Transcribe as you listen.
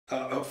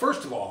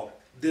First of all,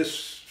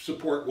 this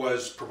support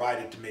was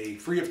provided to me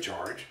free of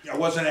charge. I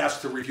wasn't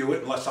asked to review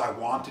it unless I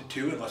wanted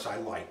to, unless I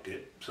liked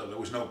it. So there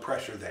was no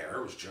pressure there.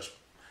 It was just,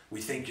 we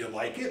think you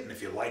like it, and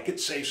if you like it,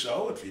 say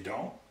so. If you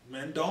don't,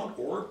 then don't,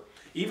 or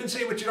even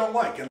say what you don't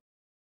like.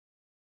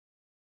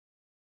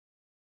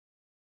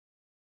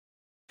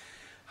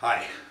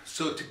 Hi,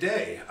 so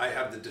today I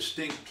have the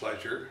distinct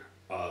pleasure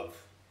of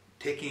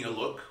taking a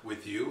look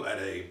with you at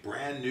a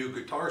brand new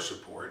guitar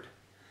support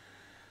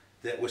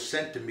that was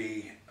sent to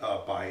me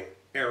by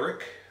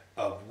Eric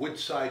of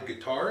Woodside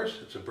Guitars.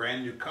 It's a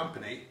brand new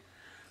company.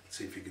 Let's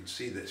see if you can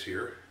see this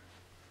here.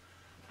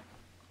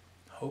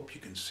 Hope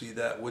you can see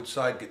that,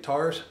 Woodside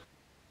Guitars.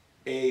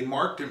 A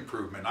marked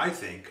improvement, I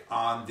think,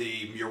 on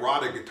the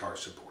Murata guitar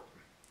support.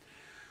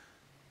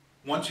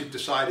 Once you've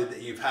decided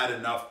that you've had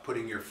enough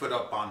putting your foot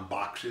up on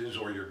boxes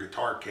or your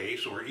guitar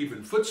case or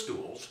even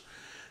footstools,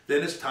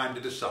 then it's time to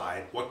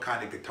decide what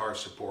kind of guitar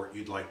support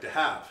you'd like to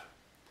have.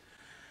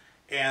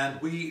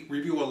 And we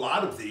review a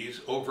lot of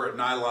these over at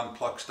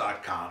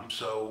NylonPlucks.com,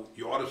 so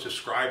you ought to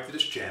subscribe to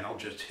this channel.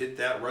 Just hit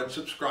that red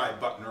subscribe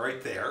button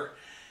right there,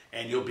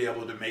 and you'll be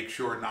able to make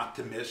sure not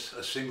to miss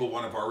a single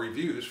one of our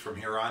reviews from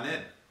here on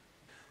in.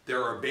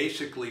 There are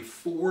basically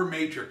 4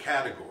 major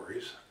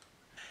categories,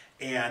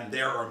 and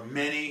there are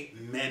many,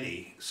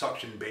 many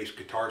suction-based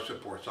guitar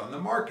supports on the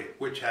market,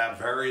 which have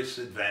various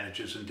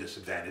advantages and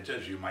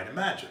disadvantages, as you might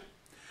imagine.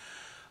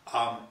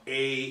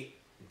 A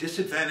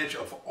disadvantage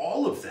of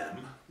all of them,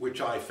 which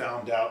I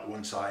found out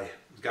once I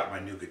got my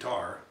new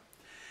guitar,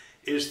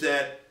 is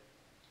that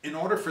in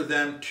order for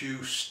them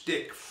to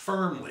stick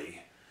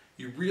firmly,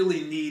 you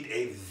really need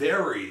a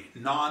very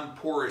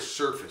non-porous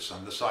surface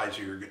on the sides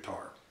of your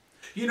guitar.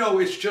 You know,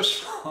 it's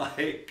just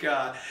like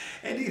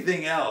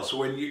anything else.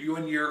 When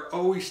you're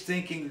always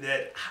thinking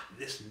that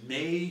this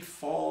may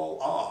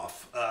fall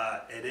off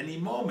at any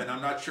moment,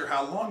 I'm not sure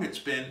how long it's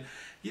been,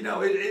 you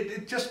know,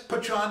 it just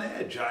puts you on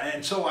edge.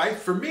 And so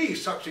for me,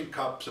 suction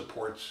cup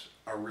supports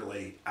are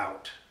really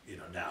out, you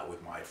know, now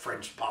with my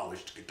French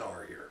polished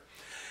guitar here.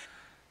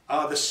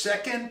 The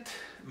second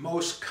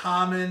most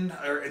common,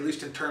 or at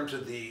least in terms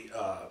of the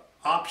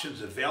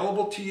options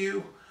available to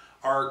you,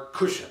 are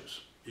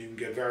cushions. You can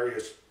get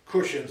various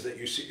cushions that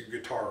you sit your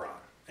guitar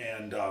on.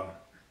 And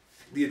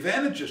the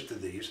advantages to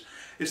these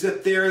is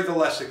that they're the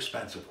less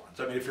expensive ones.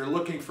 I mean, if you're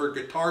looking for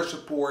guitar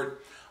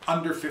support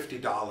under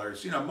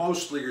 $50, you know,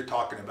 mostly you're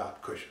talking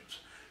about cushions.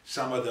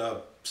 Some of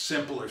the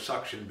simpler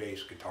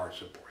suction-based guitar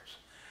supports.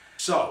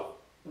 So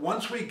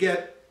once we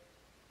get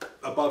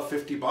above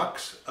 50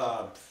 bucks,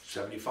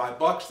 75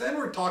 bucks, then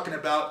we're talking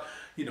about,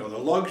 you know, the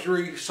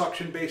luxury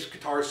suction-based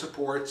guitar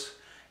supports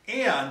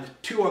and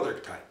 2 other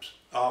types.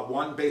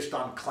 One based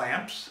on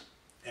clamps,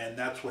 and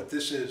that's what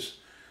this is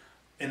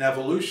an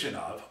evolution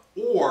of,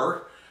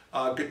 or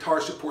guitar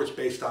supports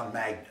based on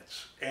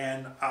magnets.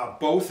 And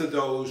both of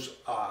those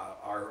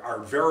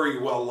are very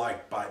well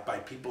liked by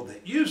people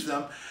that use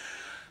them.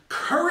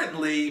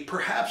 Currently,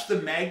 perhaps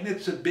the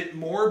magnets a bit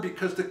more,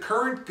 because the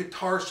current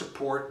guitar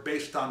support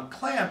based on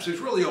clamps is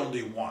really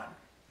only one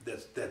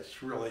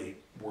that's really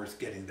worth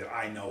getting that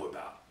I know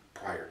about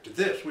prior to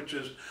this, which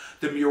is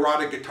the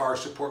Murata guitar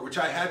support, which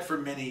I had for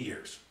many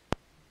years.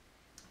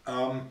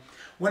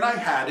 When I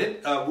had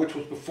it, which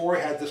was before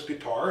I had this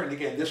guitar, and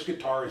again, this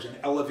guitar is an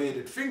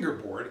elevated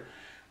fingerboard,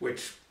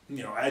 which,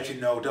 you know, as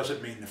you know,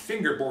 doesn't mean the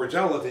fingerboard's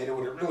elevated.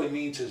 What it really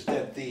means is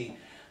that the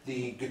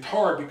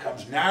guitar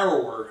becomes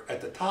narrower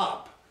at the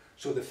top,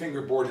 so the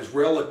fingerboard is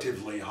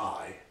relatively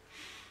high.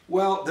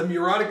 Well, the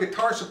Murata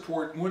guitar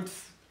support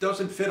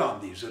doesn't fit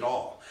on these at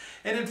all.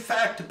 And in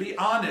fact, to be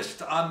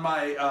honest, on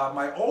my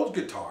my old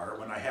guitar,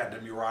 when I had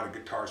the Murata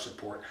guitar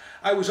support,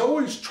 I was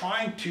always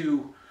trying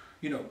to,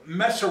 you know,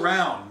 mess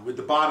around with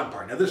the bottom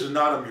part. Now, this is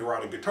not a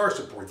Murata guitar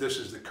support. This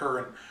is the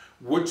current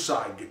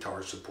Woodside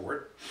guitar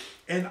support.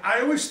 And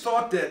I always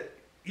thought that,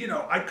 you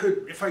know, I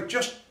could, if I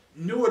just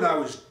knew what I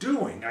was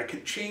doing, I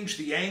could change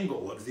the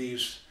angle of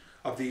these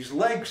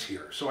legs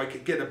here so I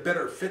could get a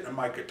better fit on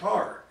my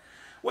guitar.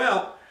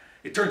 Well,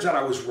 it turns out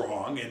I was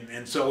wrong,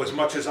 and so as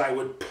much as I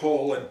would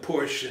pull and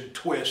push and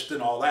twist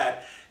and all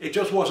that, it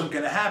just wasn't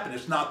going to happen.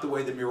 It's not the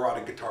way the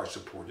Murata guitar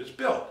support is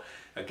built.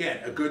 Again,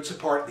 a good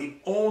support, the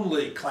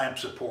only clamp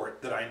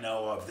support that I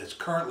know of that's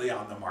currently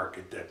on the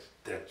market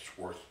that's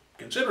worth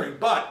considering,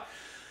 but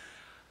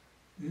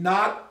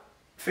not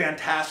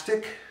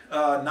fantastic,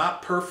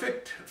 not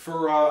perfect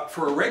for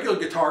a regular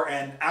guitar,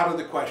 and out of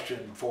the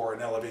question for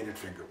an elevated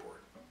fingerboard.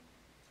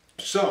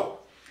 So,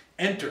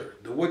 enter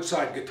the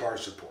Woodside guitar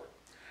support.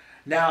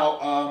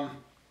 Now,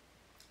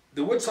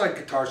 the Woodside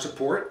guitar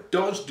support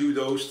does do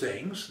those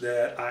things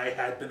that I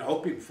had been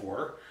hoping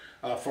for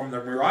from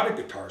the Murata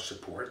guitar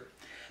support.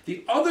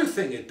 The other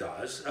thing it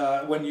does,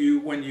 when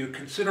you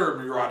consider a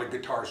Murata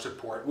guitar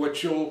support,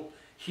 what you'll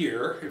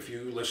hear if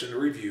you listen to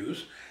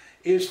reviews,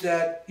 is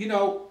that, you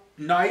know,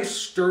 nice,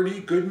 sturdy,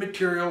 good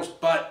materials,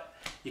 but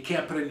you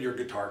can't put it in your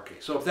guitar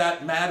case. So if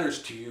that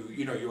matters to you,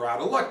 you know, you're out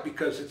of luck,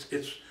 because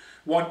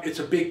it's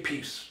a big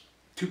piece,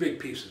 2 big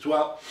pieces.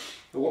 Well,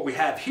 what we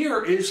have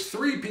here is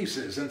 3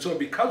 pieces, and so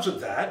because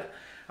of that,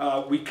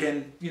 we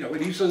can,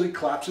 it easily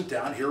collapse it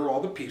down. Here are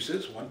all the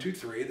pieces, 1, 2,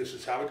 3. This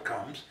is how it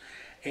comes.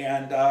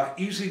 And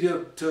easy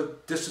to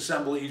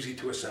disassemble, easy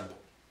to assemble.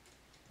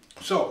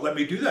 So let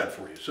me do that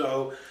for you.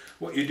 So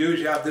what you do is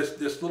you have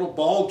this little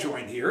ball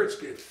joint here.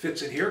 It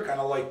fits in here, kind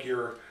of like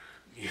your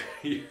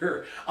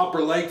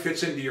upper leg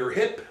fits into your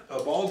hip,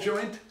 a ball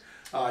joint.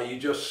 You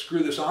just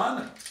screw this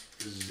on,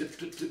 zip,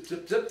 zip, zip,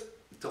 zip, zip,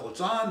 until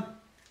it's on.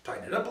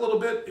 Tighten it up a little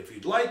bit if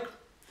you'd like.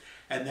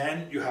 And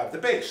then you have the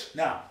base.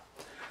 Now,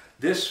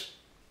 this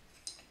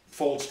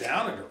folds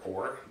down,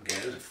 or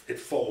again, it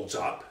folds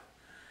up.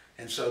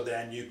 And so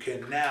then you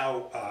can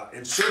now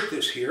insert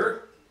this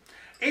here.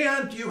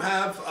 And you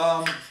have,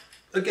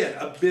 again,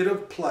 a bit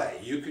of play.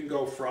 You can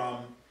go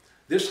from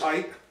this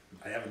height,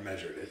 I haven't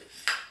measured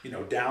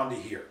it, down to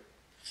here,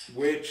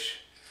 which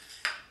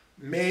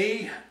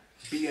may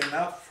be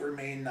enough or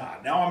may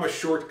not. Now I'm a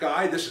short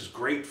guy, this is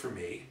great for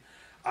me.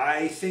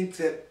 I think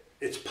that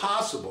it's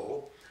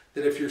possible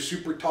that if you're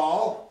super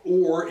tall,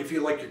 or if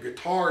you like your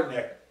guitar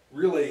neck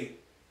really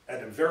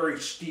at a very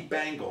steep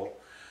angle,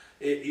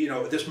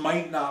 this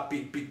might not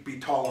be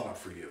tall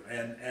enough for you.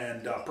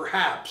 And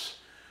perhaps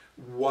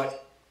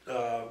what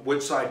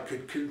Woodside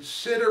could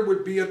consider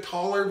would be a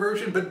taller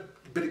version,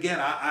 but again,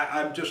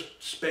 I'm just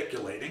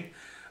speculating.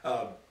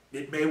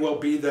 It may well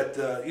be that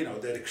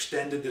that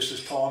extended this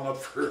is tall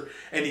enough for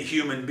any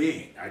human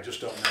being. I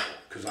just don't know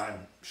because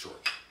I'm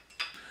short.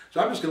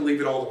 So I'm just going to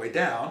leave it all the way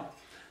down.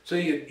 So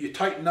you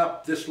tighten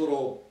up this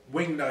little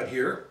wing nut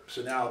here.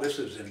 So now this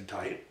is in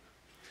tight,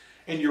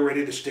 and you're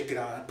ready to stick it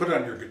on, put it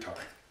on your guitar.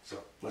 So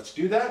let's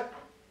do that.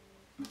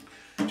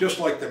 Just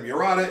like the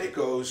Murata, it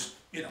goes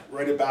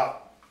right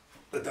about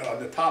on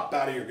the top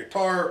out of your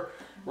guitar,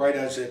 right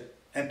as it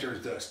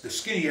enters the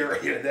skinny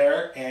area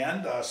there.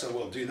 And so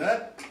we'll do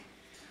that.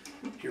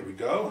 Here we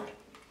go.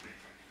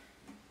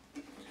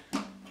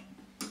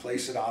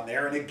 Place it on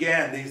there, and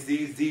again,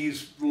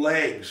 these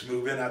legs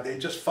move in. They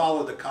just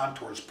follow the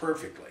contours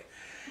perfectly.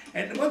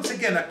 And once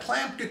again, a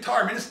clamped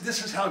guitar. I mean,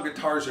 this is how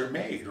guitars are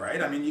made,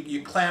 right? I mean,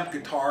 you clamp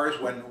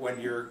guitars when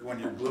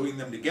you're gluing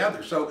them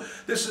together. So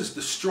this is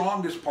the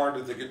strongest part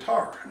of the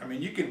guitar. I mean,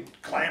 you can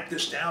clamp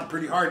this down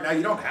pretty hard. Now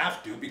you don't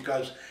have to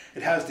because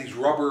it has these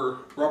rubber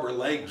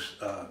legs,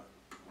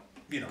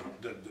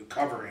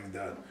 covering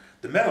the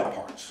metal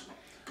parts.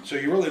 So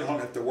you really don't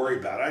have to worry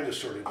about it. I just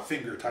sort of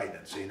finger tighten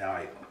it. See, now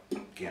I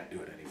can't do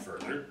it any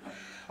further.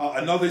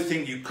 Another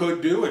thing you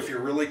could do if you're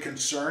really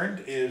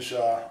concerned is,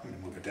 I'm going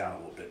to move it down a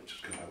little bit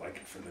just because I like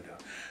it further down.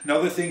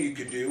 Another thing you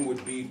could do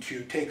would be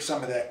to take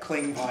some of that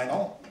cling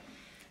vinyl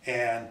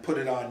and put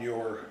it on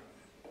your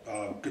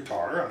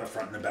guitar, on the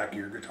front and the back of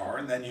your guitar,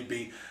 and then you'd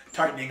be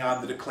tightening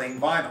on the cling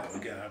vinyl.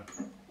 Again, I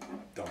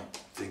don't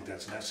think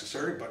that's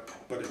necessary, but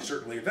it's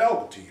certainly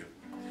available to you.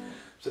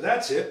 So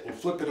that's it. We'll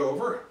flip it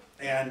over,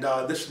 and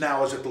this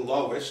now is at the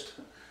lowest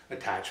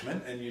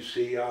attachment, and you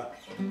see, for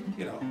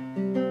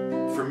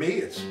me,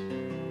 it's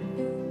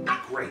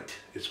great.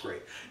 It's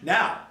great.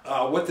 Now,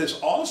 what this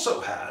also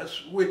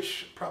has,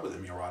 which probably the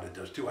Murata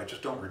does too, I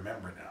just don't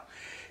remember now,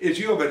 is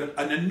you have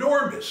an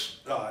enormous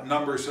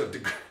numbers of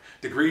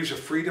degrees of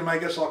freedom, I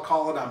guess I'll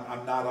call it.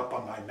 I'm not up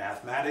on my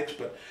mathematics,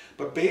 but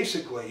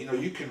basically,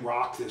 you can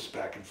rock this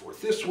back and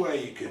forth this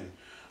way.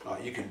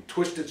 You can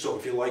twist it so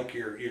if you like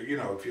your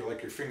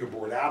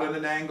fingerboard out at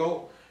an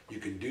angle, you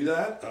can do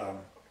that.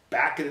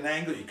 Back at an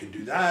angle, you can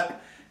do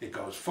that. It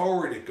goes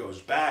forward, it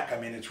goes back. I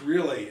mean, it's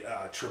really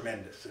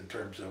tremendous in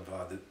terms of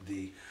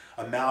the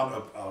amount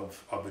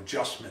of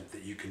adjustment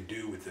that you can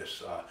do with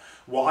this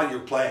while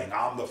you're playing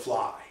on the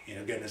fly.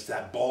 Again, it's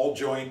that ball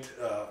joint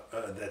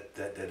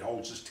that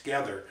holds us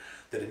together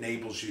that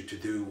enables you to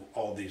do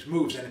all these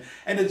moves,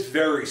 and it's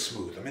very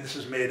smooth. I mean, this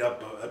is made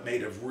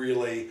of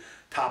really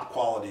top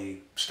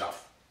quality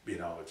stuff.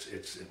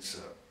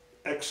 It's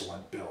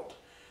excellent build,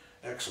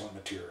 excellent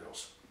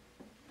materials.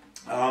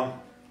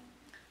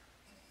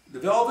 The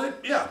velvet,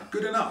 yeah,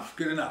 good enough.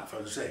 I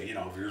would say,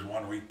 if there's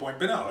one weak point,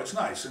 but no, it's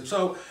nice. And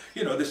so,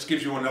 this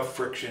gives you enough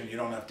friction. You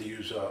don't have to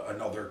use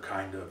another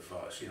kind of,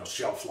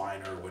 shelf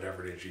liner or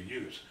whatever it is you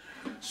use.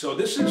 So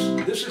this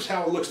is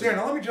how it looks there.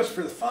 Now let me just,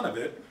 for the fun of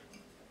it,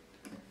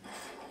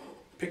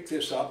 pick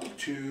this up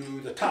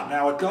to the top.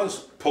 Now it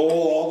does pull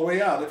all the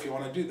way out if you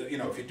want to do that.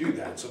 If you do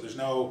that. So there's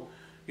no,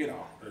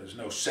 there's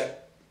no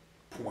set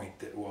point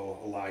that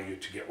will allow you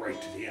to get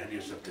right to the end. You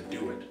just have to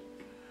do it.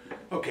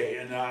 Okay,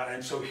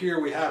 and so here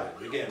we have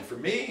it. Again, for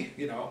me,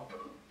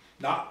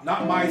 not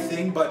my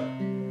thing, but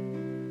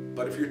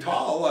if you're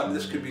tall,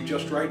 this could be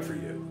just right for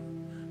you.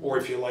 Or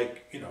if you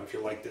like,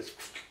 this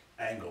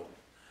angle.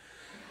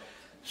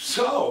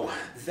 So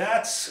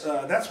that's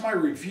my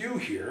review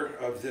here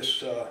of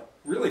this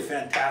really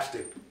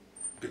fantastic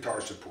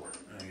guitar support.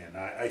 Again,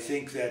 I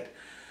think that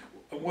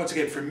once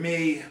again for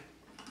me,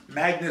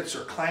 magnets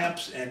or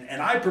clamps,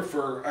 and I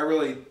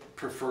really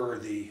prefer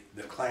the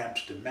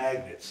clamps to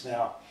magnets.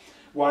 Now,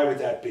 why would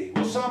that be?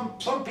 Well,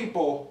 some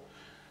people,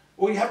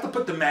 you have to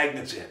put the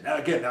magnets in. Now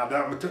again,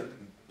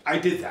 I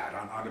did that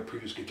on a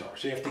previous guitar.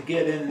 So you have to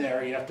get in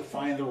there, you have to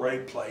find the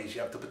right place,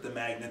 you have to put the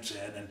magnets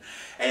in,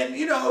 and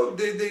you know,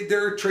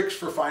 there are tricks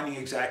for finding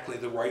exactly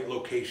the right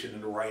location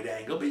and the right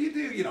angle, but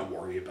you don't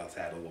worry about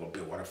that a little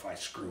bit. What if I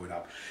screw it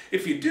up?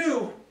 If you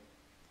do,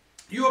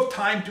 you have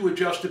time to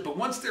adjust it, but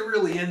once they're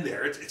really in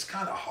there, it's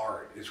kind of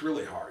hard. It's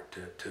really hard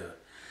to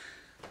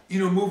you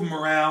know, move them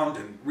around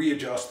and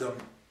readjust them.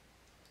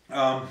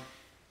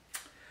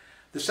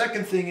 The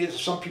second thing is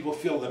some people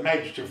feel the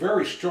magnets are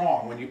very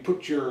strong. When you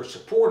put your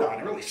support on,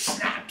 it really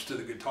snaps to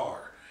the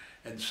guitar.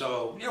 And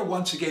so, you know,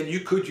 once again,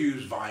 you could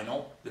use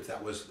vinyl if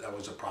that was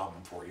a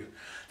problem for you.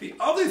 The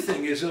other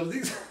thing is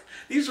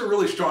these are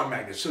really strong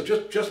magnets. So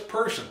just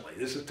personally,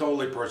 this is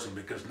totally personal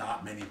because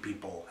not many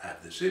people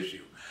have this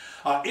issue.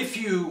 If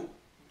you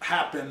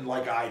happen,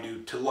 like I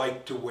do, to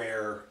like to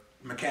wear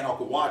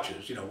mechanical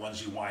watches, you know,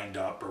 ones you wind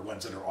up or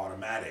ones that are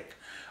automatic,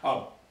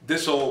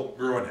 this will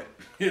ruin it.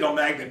 It'll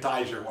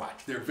magnetize your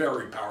watch. They're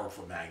very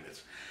powerful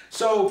magnets.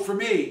 So for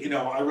me, you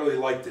know, I really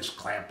like this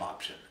clamp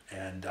option,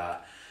 and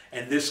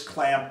this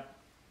clamp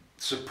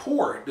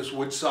support, this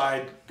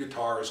Woodside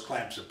guitarist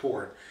clamp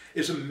support,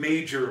 is a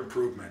major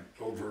improvement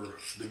over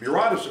the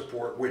Murata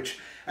support, which,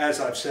 as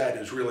I've said,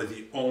 is really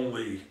the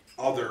only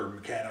other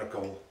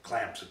mechanical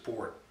clamp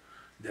support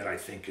that I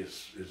think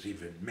is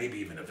even maybe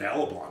even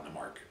available on the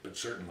market, but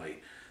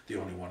certainly the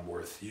only one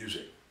worth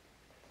using.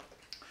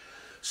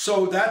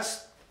 So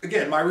that's,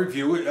 again, my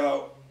review.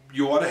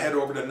 You ought to head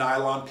over to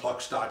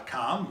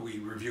NylonPlucks.com. We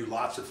review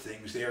lots of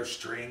things there,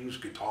 strings,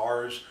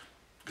 guitars,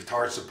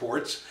 guitar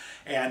supports,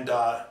 and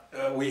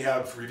we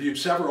have reviewed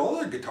several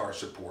other guitar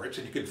supports,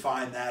 and you can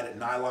find that at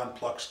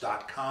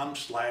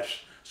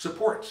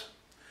NylonPlucks.com/supports.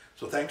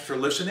 So thanks for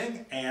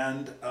listening,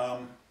 and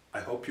I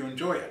hope you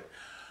enjoy it.